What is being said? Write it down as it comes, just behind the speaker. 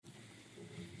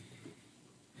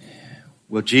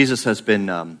Well, Jesus has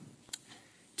been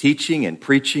teaching and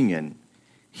preaching and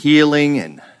healing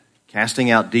and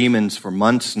casting out demons for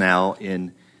months now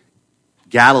in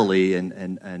Galilee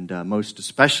and most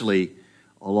especially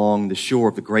along the shore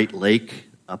of the Great Lake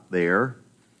up there,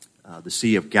 the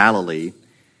Sea of Galilee.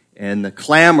 And the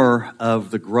clamor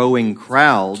of the growing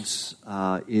crowds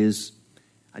is,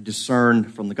 I discern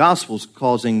from the Gospels,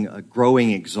 causing a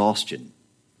growing exhaustion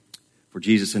for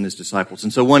Jesus and his disciples.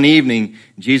 And so one evening,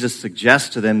 Jesus suggests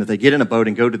to them that they get in a boat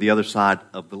and go to the other side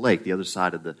of the lake, the other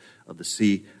side of the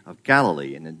Sea of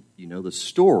Galilee. And then you know the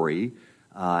story,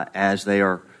 as they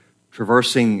are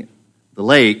traversing the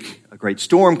lake, a great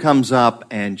storm comes up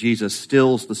and Jesus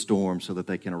stills the storm so that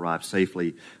they can arrive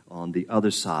safely on the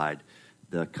other side,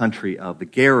 the country of the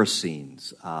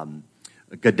Gerasenes.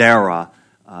 Gadara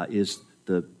is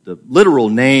the literal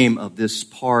name of this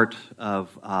part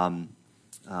of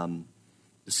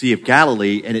the Sea of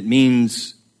Galilee, and it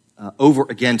means over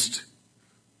against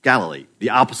Galilee, the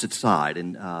opposite side.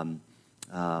 And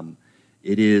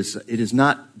it is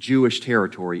not Jewish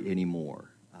territory anymore.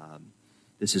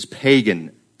 This is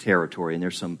pagan territory, and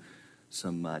there's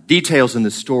some details in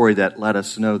the story that let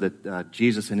us know that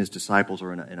Jesus and his disciples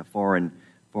are in a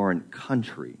foreign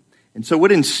country. And so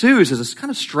what ensues is this kind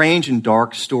of strange and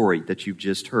dark story that you've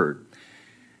just heard.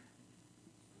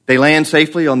 They land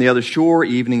safely on the other shore.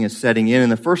 Evening is setting in,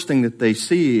 and the first thing that they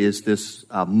see is this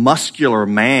muscular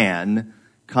man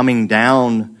coming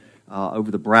down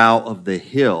over the brow of the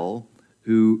hill,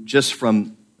 who just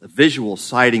from a visual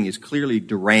sighting is clearly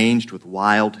deranged with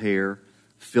wild hair,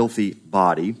 filthy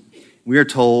body. We are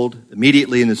told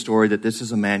immediately in the story that this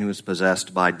is a man who is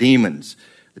possessed by demons.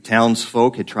 The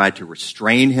townsfolk had tried to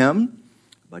restrain him,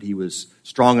 but he was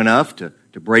strong enough to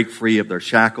break free of their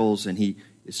shackles, and he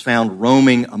is found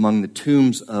roaming among the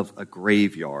tombs of a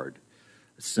graveyard,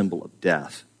 a symbol of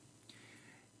death.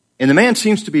 And the man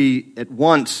seems to be at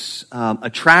once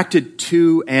attracted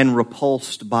to and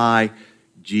repulsed by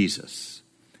Jesus.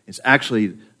 It's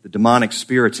actually the demonic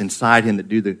spirits inside him that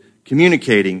do the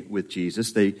communicating with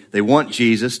Jesus. They want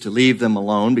Jesus to leave them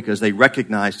alone because they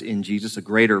recognized in Jesus a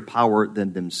greater power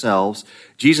than themselves.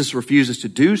 Jesus refuses to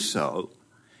do so.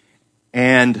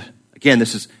 And again,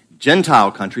 this is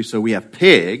Gentile country, so we have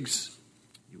pigs.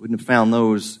 You wouldn't have found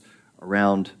those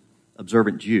around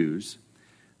observant Jews.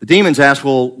 The demons ask,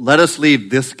 well, let us leave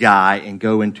this guy and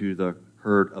go into the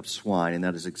herd of swine. And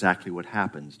that is exactly what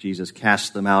happens. Jesus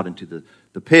casts them out into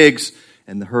the pigs,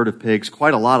 and the herd of pigs,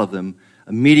 quite a lot of them,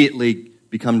 immediately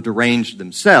become deranged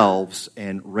themselves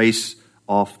and race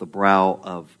off the brow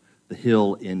of the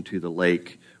hill into the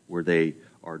lake where they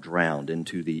are drowned,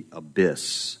 into the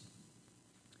abyss.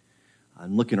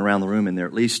 I'm looking around the room, and there are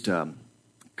at least a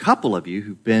couple of you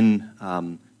who've been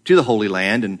to the Holy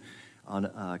Land, and on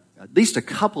at least a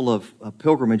couple of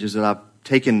pilgrimages that I've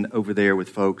taken over there with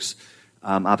folks.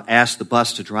 I've asked the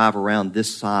bus to drive around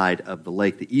this side of the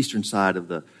lake, the eastern side of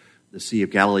the Sea of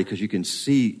Galilee, because you can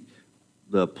see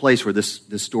the place where this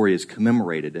story is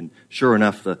commemorated. And sure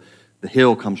enough, the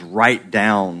hill comes right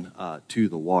down to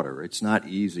the water. It's not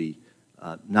easy,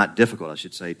 not difficult, I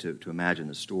should say, to imagine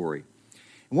the story.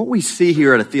 And what we see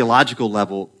here at a theological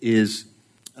level is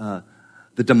the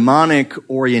demonic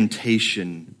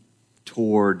orientation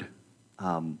toward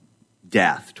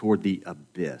death, toward the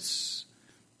abyss,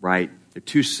 right? There are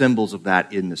two symbols of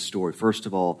that in the story. First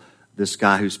of all, this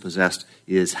guy who's possessed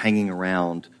is hanging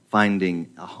around,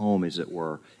 finding a home, as it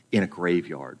were, in a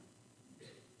graveyard.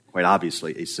 Quite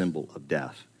obviously a symbol of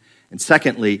death. And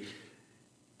secondly,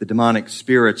 the demonic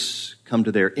spirits come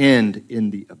to their end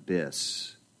in the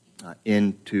abyss,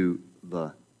 into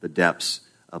the depths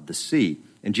of the sea.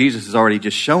 And Jesus has already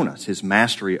just shown us his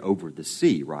mastery over the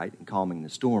sea, right? And calming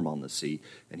the storm on the sea.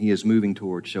 And he is moving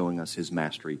toward showing us his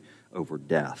mastery over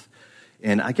death.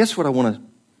 And I guess what I want to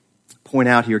point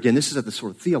out here, again, this is at the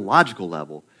sort of theological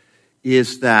level,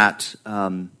 is that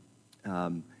the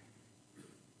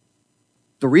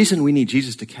reason we need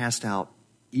Jesus to cast out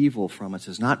evil from us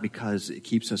is not because it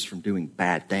keeps us from doing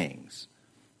bad things.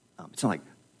 It's not like,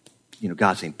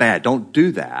 God saying, bad, don't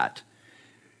do that.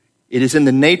 It is in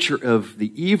the nature of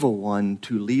the evil one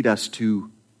to lead us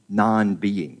to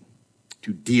non-being,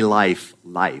 to de-life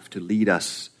life, to lead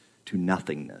us to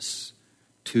nothingness,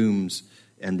 tombs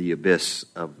and the abyss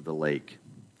of the lake.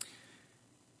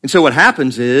 And so what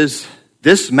happens is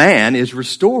this man is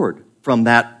restored from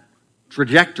that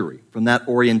trajectory, from that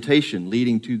orientation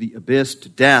leading to the abyss, to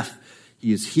death.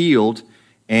 He is healed,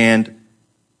 and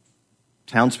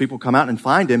townspeople come out and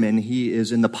find him, and he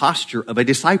is in the posture of a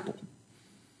disciple.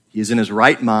 He is in his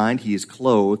right mind, he is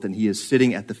clothed, and he is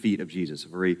sitting at the feet of Jesus. A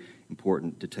very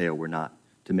important detail we're not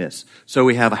to miss. So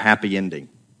we have a happy ending.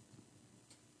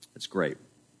 That's great.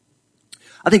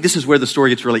 I think this is where the story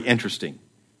gets really interesting.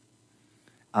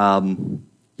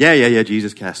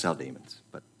 Jesus casts out demons.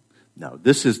 But no,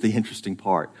 this is the interesting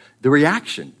part. The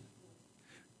reaction.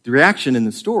 The reaction in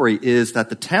the story is that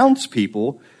the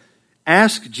townspeople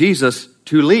ask Jesus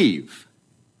to leave.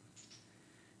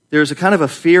 There's a kind of a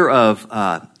fear of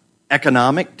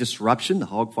economic disruption. The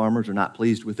hog farmers are not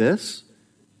pleased with this.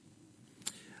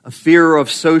 A fear of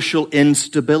social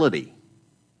instability,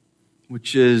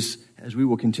 which is, as we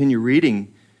will continue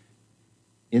reading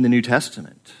in the New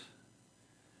Testament,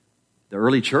 the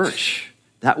early church,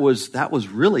 that was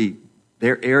really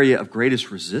their area of greatest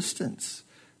resistance.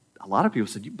 A lot of people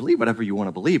said, you believe whatever you want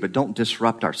to believe, but don't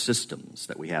disrupt our systems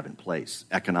that we have in place,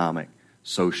 economic,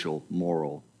 social,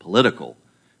 moral, political.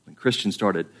 When Christians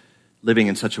started living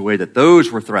in such a way that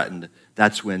those were threatened,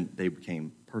 that's when they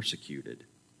became persecuted.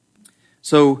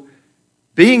 So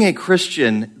being a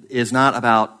Christian is not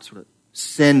about sort of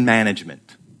sin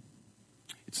management.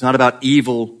 It's not about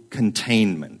evil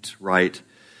containment, right?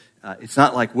 It's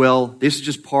not like, well, this is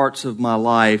just parts of my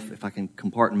life. If I can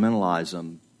compartmentalize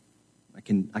them, I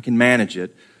can manage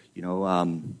it.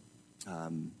 In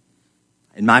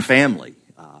my family,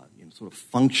 sort of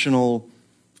functional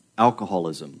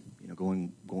alcoholism.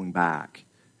 Going back.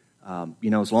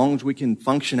 As long as we can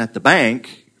function at the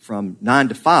bank from 9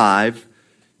 to 5,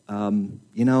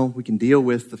 we can deal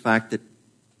with the fact that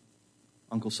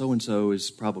Uncle so-and-so is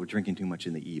probably drinking too much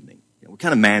in the evening. We're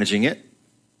kind of managing it.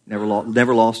 Never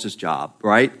lost his job,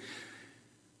 right? It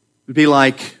would be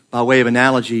like, by way of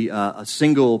analogy, a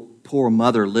single poor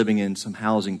mother living in some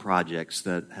housing projects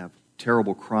that have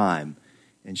terrible crime.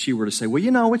 And she were to say,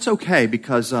 well, it's okay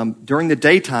because during the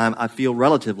daytime I feel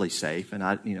relatively safe and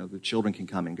the children can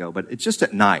come and go. But it's just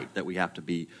at night that we have to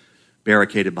be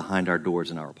barricaded behind our doors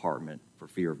in our apartment for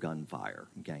fear of gunfire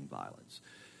and gang violence.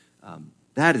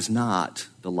 That is not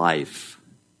the life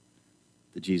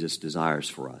that Jesus desires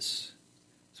for us.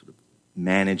 Sort of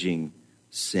managing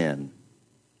sin.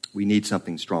 We need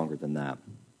something stronger than that.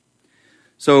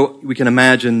 So we can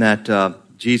imagine that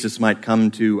Jesus might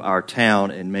come to our town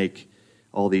and make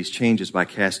all these changes by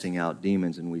casting out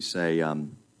demons, and we say,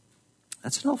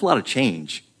 that's an awful lot of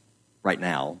change right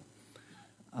now.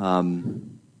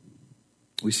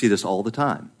 We see this all the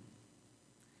time.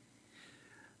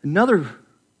 Another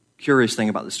curious thing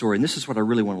about the story, and this is what I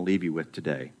really want to leave you with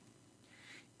today,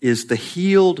 is the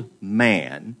healed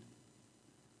man,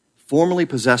 formerly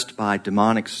possessed by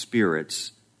demonic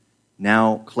spirits,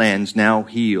 now cleansed, now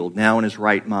healed, now in his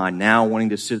right mind, now wanting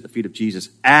to sit at the feet of Jesus,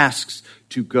 asks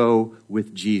to go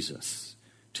with Jesus,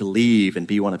 to leave and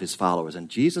be one of his followers. And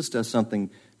Jesus does something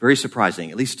very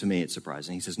surprising, at least to me it's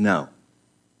surprising. He says, no.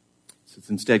 He says,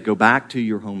 instead, go back to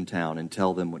your hometown and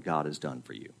tell them what God has done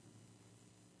for you.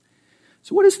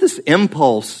 So what is this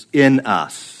impulse in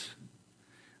us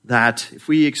that if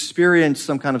we experience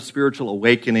some kind of spiritual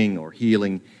awakening or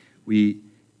healing, we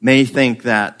may think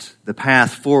that the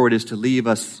path forward is to lead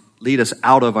us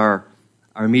out of our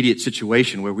immediate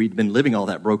situation where we'd been living all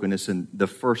that brokenness in the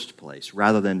first place,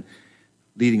 rather than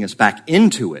leading us back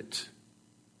into it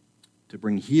to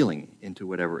bring healing into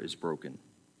whatever is broken.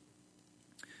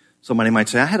 Somebody might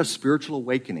say, I had a spiritual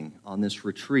awakening on this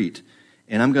retreat,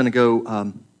 and I'm going to go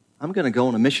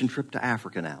on a mission trip to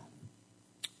Africa now.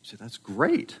 You say, that's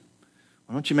great.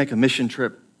 Why don't you make a mission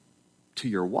trip to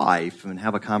your wife and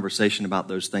have a conversation about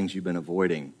those things you've been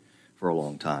avoiding for a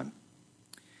long time?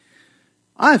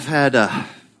 I've had a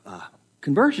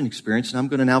conversion experience, and I'm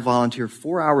going to now volunteer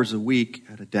 4 hours a week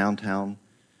at a downtown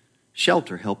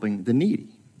shelter helping the needy.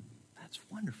 That's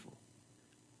wonderful.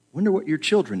 Wonder what your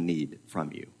children need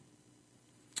from you.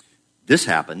 This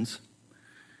happens.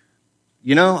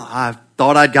 I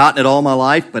thought I'd gotten it all my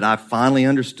life, but I finally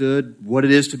understood what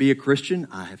it is to be a Christian.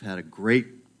 I have had a great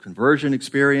conversion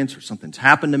experience, or something's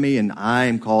happened to me, and I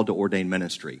am called to ordain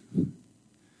ministry.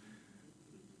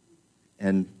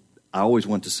 And I always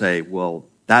want to say, well,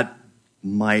 that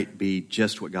might be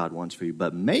just what God wants for you,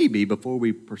 but maybe before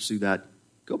we pursue that,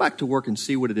 go back to work and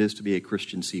see what it is to be a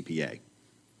Christian CPA.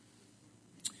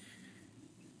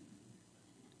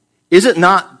 Is it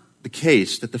not the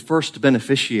case that the first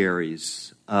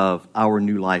beneficiaries of our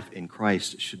new life in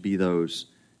Christ should be those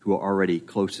who are already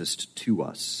closest to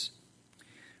us?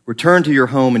 Return to your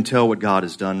home and tell what God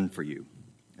has done for you.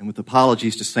 And with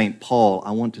apologies to St. Paul,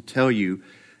 I want to tell you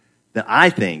that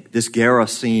I think this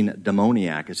Gerasene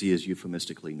demoniac, as he is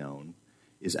euphemistically known,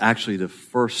 is actually the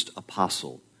first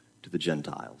apostle to the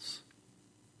Gentiles.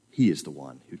 He is the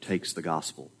one who takes the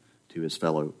gospel to his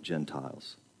fellow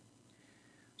Gentiles.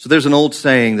 So there's an old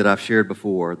saying that I've shared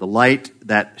before: the light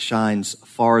that shines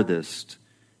farthest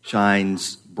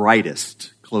shines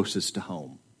brightest closest to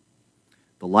home.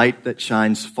 The light that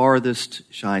shines farthest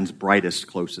shines brightest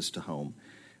closest to home,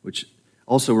 which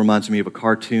also reminds me of a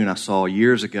cartoon I saw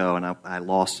years ago, and I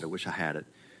lost it. I wish I had it.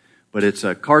 But it's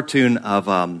a cartoon of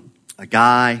a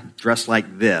guy dressed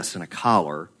like this in a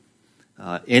collar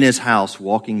in his house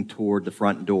walking toward the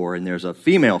front door, and there's a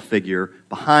female figure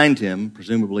behind him,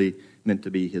 presumably meant to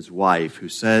be his wife, who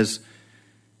says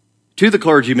to the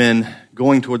clergyman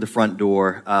going toward the front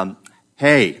door,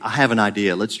 hey, I have an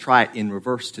idea. Let's try it in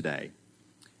reverse today.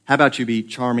 How about you be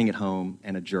charming at home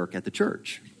and a jerk at the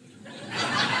church?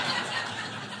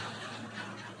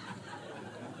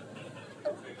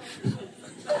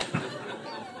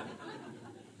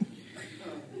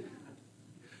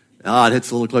 It hits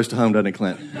a little close to home, doesn't it,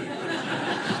 Clint?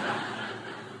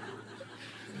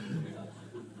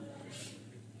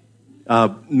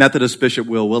 Methodist Bishop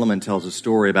Will Willimon tells a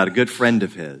story about a good friend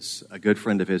of his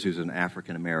who's an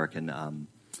African American.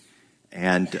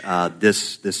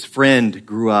 This friend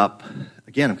grew up,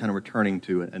 again, I'm kind of returning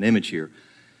to an image here.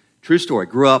 True story,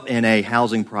 grew up in a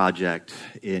housing project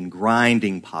in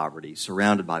grinding poverty,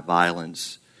 surrounded by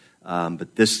violence.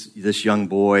 But this young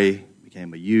boy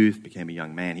became a youth, became a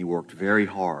young man. He worked very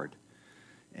hard,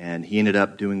 and he ended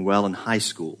up doing well in high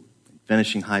school,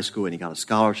 finishing high school, and he got a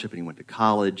scholarship, and he went to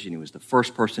college, and he was the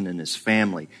first person in his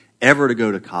family ever to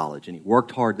go to college, and he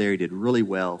worked hard there. He did really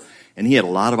well, and he had a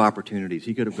lot of opportunities.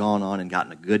 He could have gone on and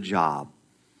gotten a good job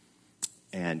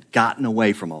and gotten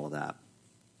away from all of that.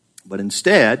 But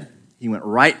instead, he went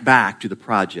right back to the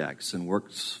projects and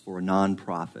works for a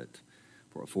nonprofit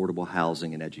for affordable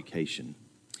housing and education.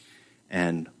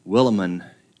 And Willimon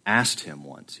asked him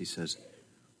once, he says,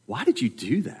 why did you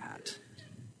do that?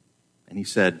 And he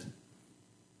said,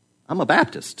 I'm a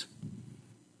Baptist,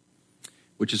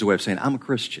 which is a way of saying I'm a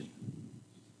Christian.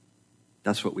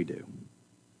 That's what we do.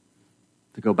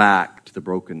 To go back to the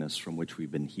brokenness from which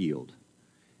we've been healed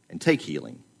and take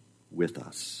healing with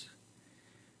us.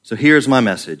 So here's my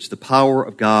message. The power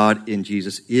of God in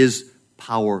Jesus is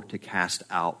power to cast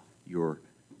out your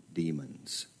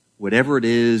demons. Whatever it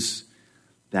is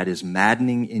that is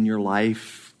maddening in your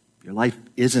life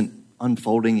isn't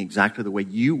unfolding exactly the way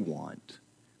you want,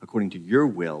 according to your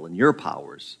will and your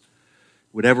powers.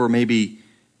 Whatever may be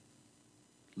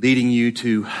leading you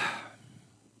to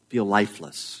feel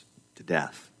lifeless to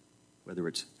death, whether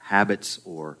it's habits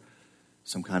or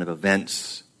some kind of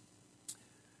events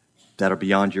that are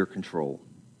beyond your control.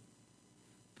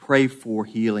 Pray for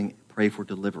healing, pray for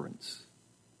deliverance.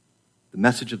 The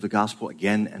message of the gospel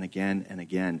again and again and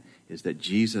again is that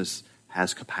Jesus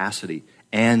has capacity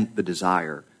and the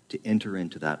desire to enter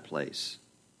into that place.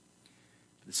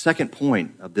 The second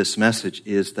point of this message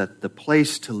is that the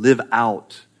place to live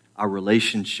out our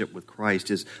relationship with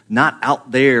Christ is not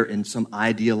out there in some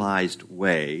idealized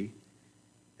way,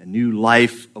 a new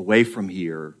life away from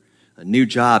here, a new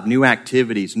job, new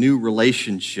activities, new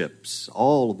relationships,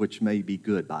 all of which may be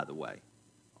good, by the way,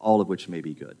 all of which may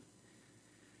be good.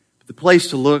 But the place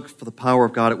to look for the power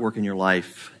of God at work in your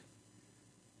life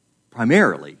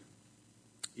primarily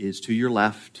is to your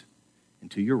left and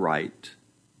to your right,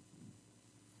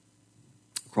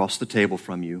 across the table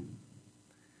from you,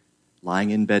 lying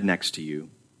in bed next to you,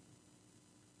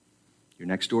 your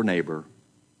next door neighbor,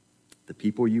 the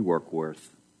people you work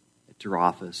with at your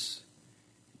office,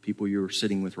 people you're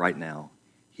sitting with right now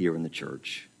here in the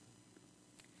church.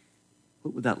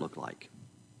 What would that look like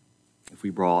if we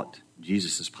brought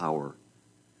Jesus' power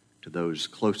to those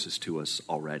closest to us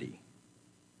already?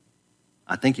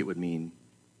 I think it would mean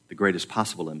the greatest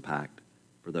possible impact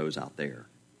for those out there.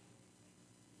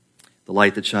 The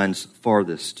light that shines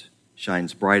farthest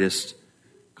shines brightest,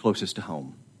 closest to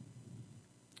home.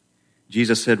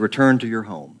 Jesus said, return to your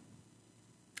home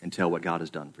and tell what God has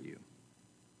done for you.